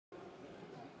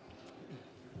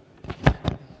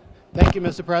Thank you,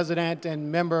 Mr. President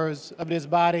and members of this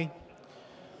body.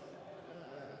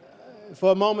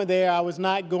 For a moment there, I was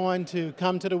not going to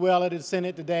come to the well of the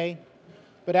Senate today,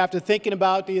 but after thinking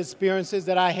about the experiences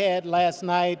that I had last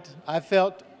night, I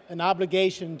felt an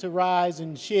obligation to rise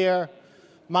and share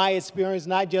my experience,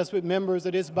 not just with members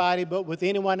of this body, but with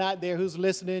anyone out there who's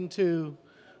listening to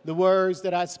the words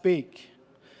that I speak.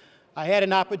 I had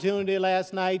an opportunity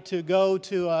last night to go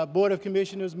to a Board of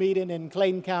Commissioners meeting in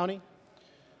Clayton County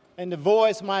and to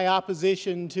voice my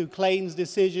opposition to Clayton's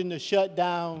decision to shut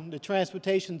down the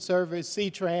transportation service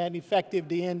C-TRan effective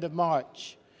the end of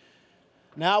March.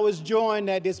 Now, I was joined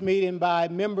at this meeting by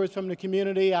members from the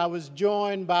community. I was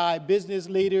joined by business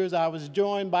leaders. I was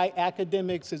joined by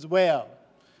academics as well.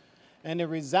 And the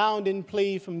resounding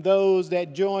plea from those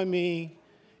that joined me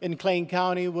in Clayton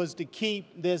County was to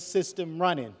keep this system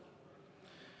running.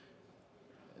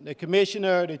 The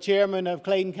commissioner, the chairman of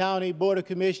Clayton County Board of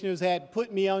Commissioners had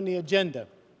put me on the agenda,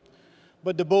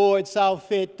 but the board saw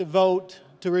fit to vote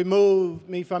to remove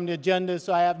me from the agenda,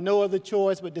 so I have no other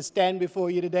choice but to stand before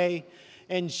you today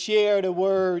and share the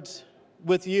words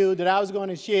with you that I was going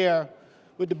to share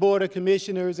with the Board of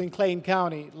Commissioners in Clayton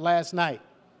County last night.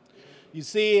 You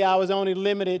see, I was only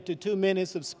limited to 2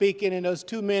 minutes of speaking, and those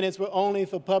 2 minutes were only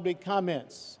for public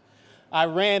comments. I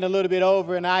ran a little bit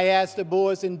over, and I asked the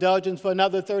board's indulgence for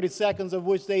another 30 seconds, of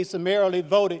which they summarily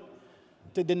voted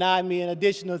to deny me an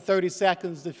additional 30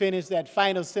 seconds to finish that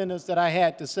final sentence that I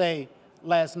had to say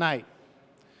last night.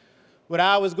 What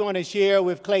I was going to share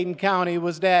with Clayton County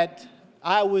was that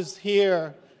I was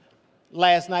here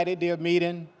last night at their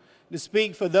meeting to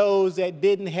speak for those that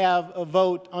didn't have a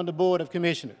vote on the Board of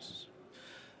Commissioners.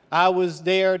 I was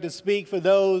there to speak for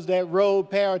those that rode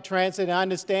paratransit. I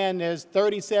understand there's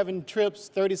 37,000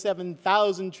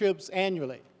 trips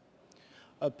annually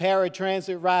of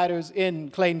paratransit riders in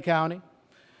Clayton County.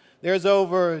 There's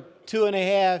over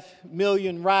 2.5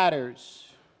 million riders,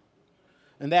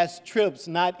 and that's trips,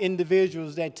 not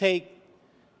individuals, that take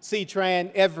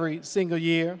C-TRan every single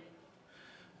year.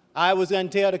 I was going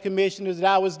to tell the commissioners that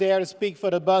I was there to speak for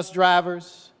the bus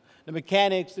drivers, the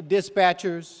mechanics, the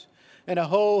dispatchers, and a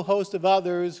whole host of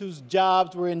others whose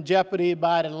jobs were in jeopardy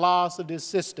by the loss of this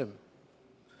system.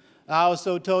 I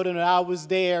also told them that I was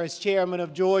there as chairman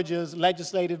of Georgia's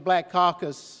Legislative Black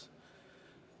Caucus,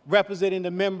 representing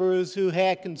the members who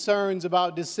had concerns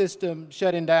about this system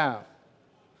shutting down.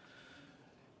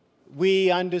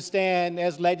 We understand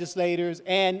as legislators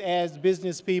and as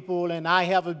business people, and I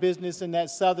have a business in that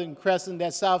southern crescent,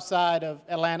 that south side of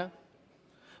Atlanta,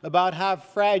 about how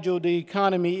fragile the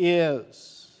economy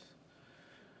is.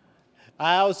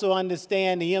 I also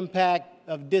understand the impact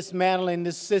of dismantling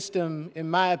this system, in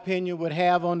my opinion, would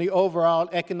have on the overall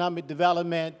economic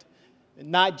development,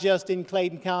 not just in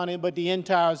Clayton County, but the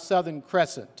entire southern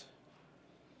crescent.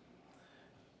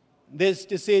 This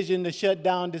decision to shut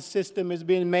down the system is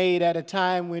being made at a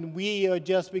time when we are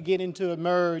just beginning to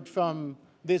emerge from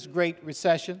this great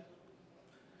recession.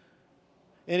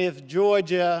 And if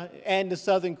Georgia and the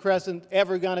Southern Crescent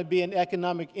ever going to be an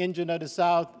economic engine of the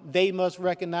South, they must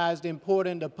recognize the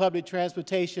importance of public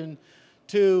transportation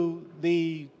to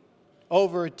the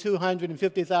over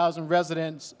 250,000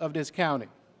 residents of this county.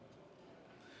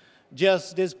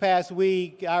 Just this past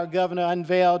week, our governor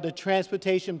unveiled the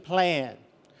transportation plan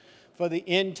for the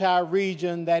entire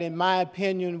region that, in my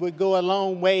opinion, would go a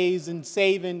long ways in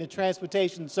saving the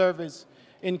transportation service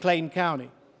in Clayton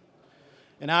County.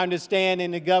 And I understand in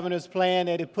the governor's plan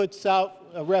that it puts out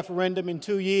a referendum in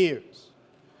 2 years.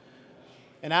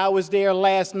 And I was there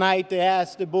last night to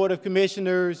ask the Board of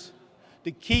Commissioners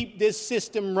to keep this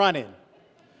system running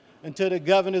until the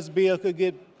governor's bill could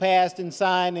get passed and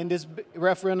signed and this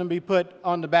referendum be put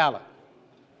on the ballot.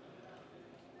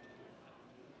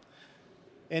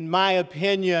 In my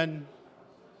opinion,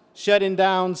 shutting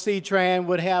down C-TRan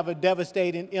would have a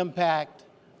devastating impact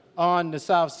on the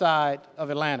south side of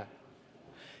Atlanta.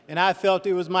 And I felt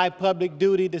it was my public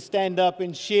duty to stand up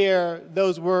and share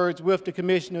those words with the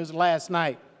commissioners last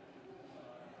night.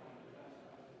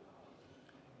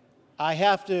 I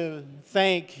have to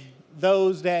thank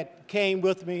those that came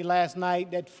with me last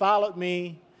night, that followed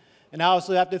me, and I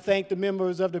also have to thank the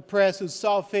members of the press who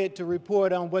saw fit to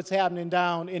report on what's happening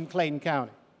down in Clayton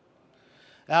County.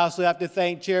 I also have to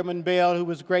thank Chairman Bell, who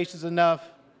was gracious enough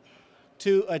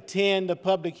to attend the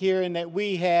public hearing that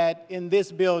we had in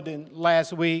this building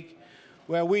last week,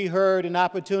 where we heard an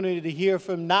opportunity to hear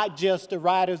from not just the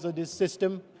riders of this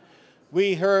system.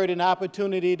 We heard an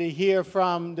opportunity to hear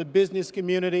from the business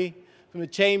community, from the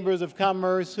chambers of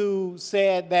commerce, who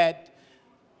said that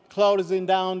closing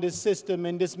down this system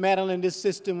and dismantling this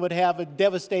system would have a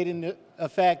devastating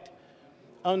effect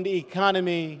on the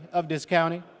economy of this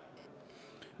county.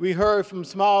 We heard from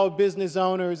small business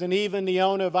owners and even the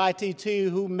owner of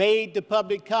ITT who made the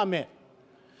public comment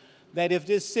that if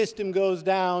this system goes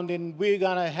down, then we're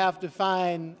going to have to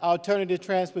find alternative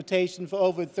transportation for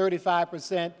over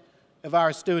 35% of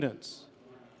our students.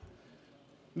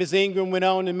 Ms. Ingram went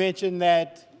on to mention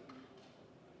that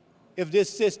if this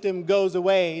system goes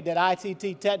away, that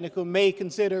ITT Technical may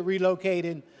consider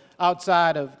relocating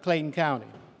outside of Clayton County.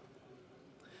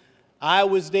 I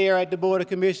was there at the Board of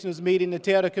Commissioners meeting to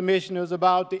tell the commissioners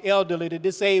about the elderly, the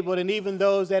disabled, and even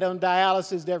those that are on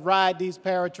dialysis that ride these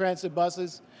paratransit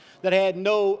buses that had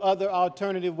no other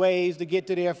alternative ways to get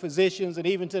to their physicians and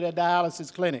even to their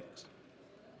dialysis clinics.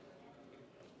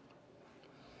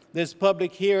 This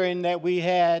public hearing that we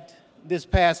had this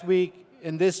past week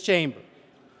in this chamber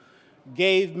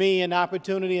gave me an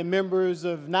opportunity and members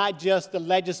of not just the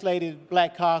Legislative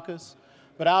Black Caucus,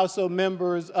 but also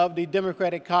members of the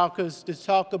Democratic Caucus to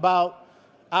talk about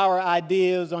our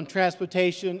ideas on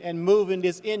transportation and moving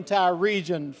this entire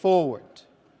region forward.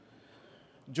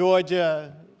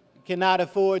 Georgia cannot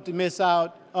afford to miss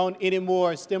out on any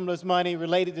more stimulus money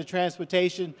related to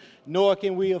transportation, nor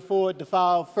can we afford to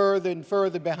fall further and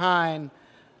further behind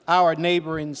our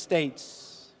neighboring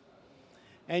states.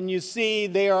 And you see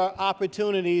there are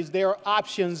opportunities, there are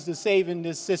options to saving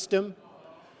this system.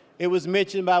 It was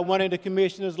mentioned by one of the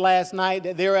commissioners last night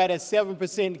that they're at a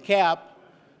 7% cap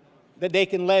that they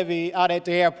can levy out at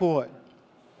the airport.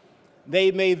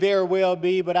 They may very well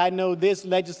be, but I know this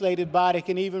legislative body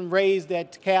can even raise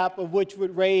that cap, of which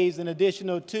would raise an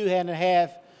additional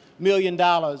 $2.5 million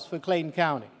for Clayton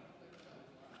County.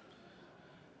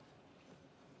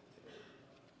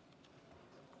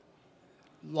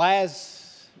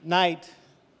 Last night,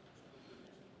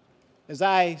 as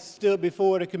I stood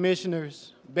before the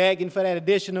commissioners begging for that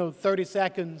additional 30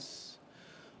 seconds,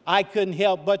 I couldn't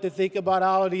help but to think about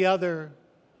all of the other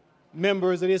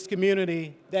members of this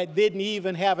community that didn't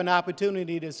even have an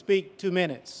opportunity to speak 2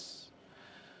 minutes.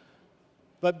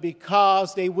 But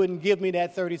because they wouldn't give me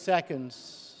that 30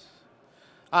 seconds,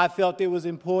 I felt it was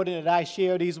important that I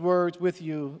share these words with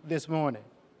you this morning.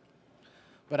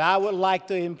 But I would like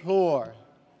to implore,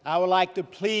 I would like to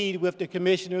plead with the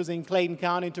commissioners in Clayton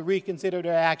County to reconsider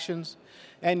their actions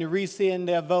and to rescind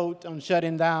their vote on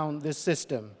shutting down this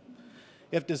system.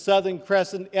 If the Southern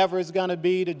Crescent ever is going to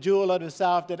be the jewel of the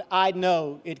South that I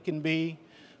know it can be,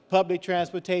 public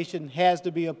transportation has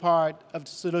to be a part of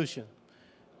the solution.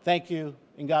 Thank you,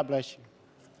 and God bless you.